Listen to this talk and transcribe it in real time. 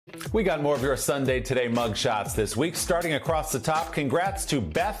We got more of your Sunday Today mugshots this week. Starting across the top, congrats to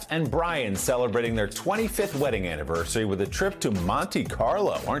Beth and Brian celebrating their 25th wedding anniversary with a trip to Monte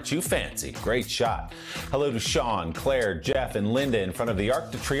Carlo. Aren't you fancy? Great shot. Hello to Sean, Claire, Jeff, and Linda in front of the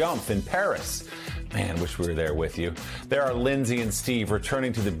Arc de Triomphe in Paris. Man, wish we were there with you. There are Lindsay and Steve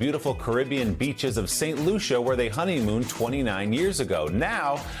returning to the beautiful Caribbean beaches of St. Lucia where they honeymooned 29 years ago.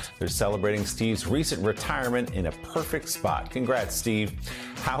 Now, they're celebrating Steve's recent retirement in a perfect spot. Congrats, Steve.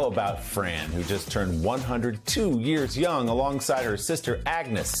 How about Fran, who just turned 102 years young alongside her sister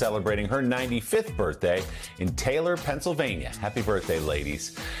Agnes, celebrating her 95th birthday in Taylor, Pennsylvania. Happy birthday,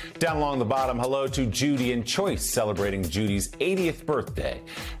 ladies. Down along the bottom, hello to Judy and Choice, celebrating Judy's 80th birthday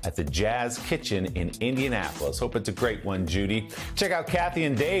at the Jazz Kitchen in Indianapolis. Hope it's a great one, Judy. Check out Kathy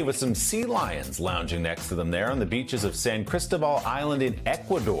and Dave with some sea lions lounging next to them there on the beaches of San Cristobal Island in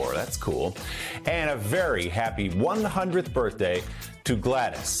Ecuador. That's cool. And a very happy 100th birthday to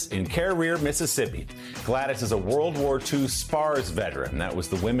Gladys in Carriere, Mississippi. Gladys is a World War II SPARS veteran. That was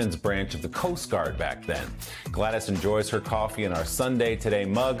the women's branch of the Coast Guard back then. Gladys enjoys her coffee in our Sunday Today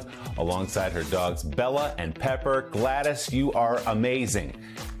mug alongside her dogs Bella and Pepper. Gladys, you are amazing.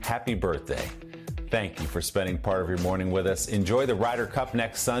 Happy birthday. Thank you for spending part of your morning with us. Enjoy the Ryder Cup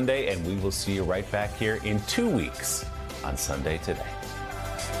next Sunday, and we will see you right back here in 2 weeks on Sunday Today.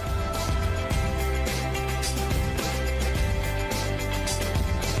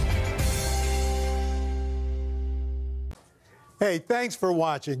 Hey, thanks for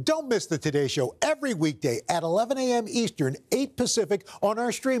watching. Don't miss the Today Show every weekday at 11 a.m. Eastern, 8 Pacific on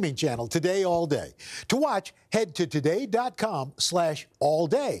our streaming channel, Today All Day. To watch, head to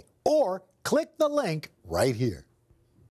today.com/allday or click the link right here.